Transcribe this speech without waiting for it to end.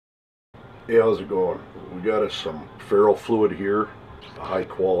Hey, how's it going? We got us some ferrofluid here, a high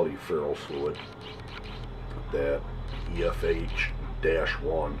quality ferrofluid, that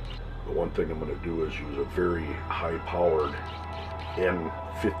EFH-1. The one thing I'm going to do is use a very high powered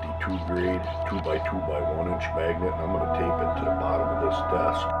N52 grade 2x2x1 inch magnet, and I'm going to tape it to the bottom of this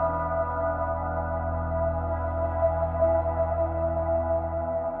desk.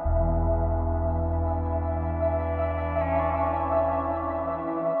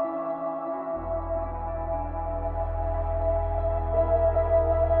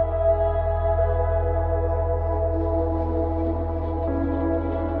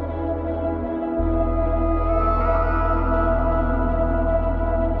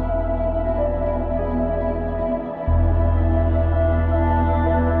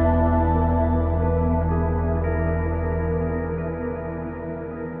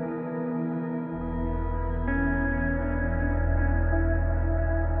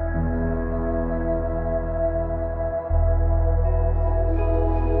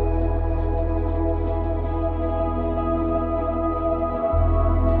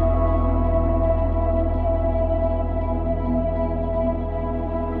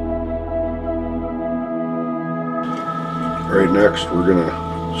 Right, next we're going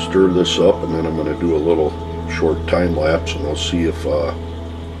to stir this up, and then I'm going to do a little short time lapse, and we'll see if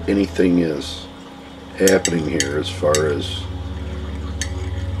anything is happening here as far as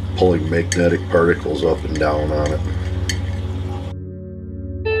pulling magnetic particles up and down on it.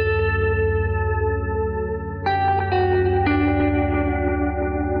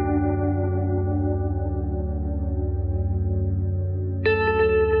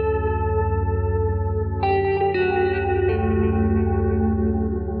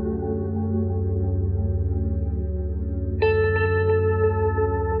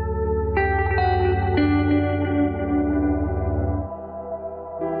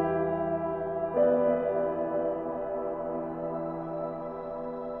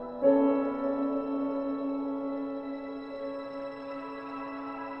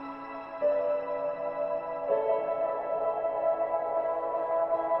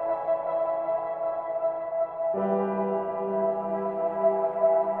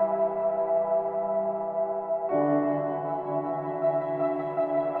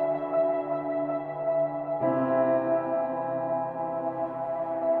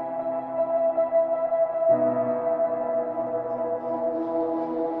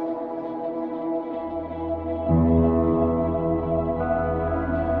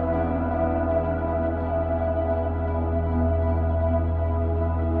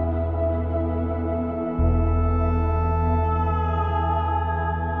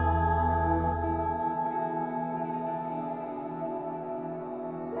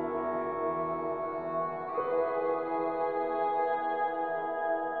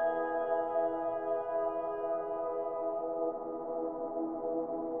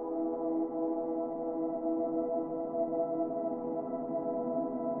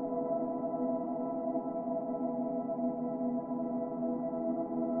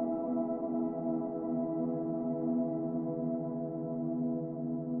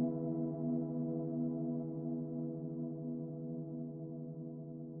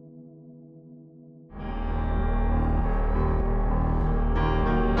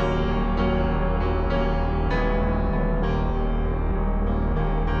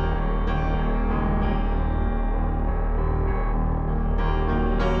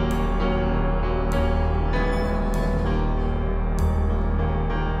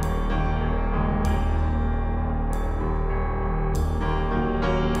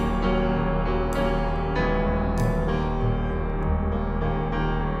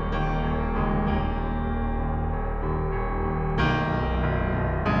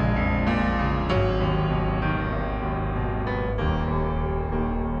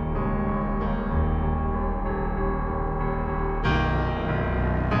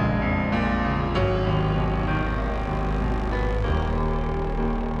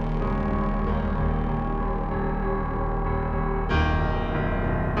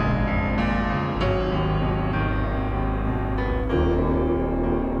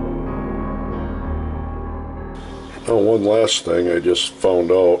 Now, one last thing I just found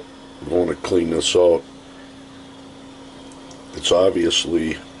out, I'm going to clean this out. It's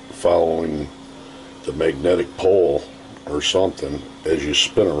obviously following the magnetic pole or something. As you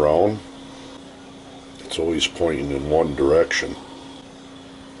spin around, it's always pointing in one direction.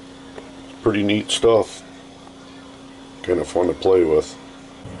 It's pretty neat stuff. Kind of fun to play with.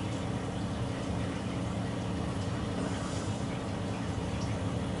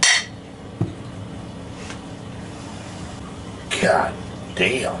 God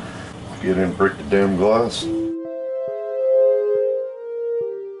damn. Get in, break the damn glass.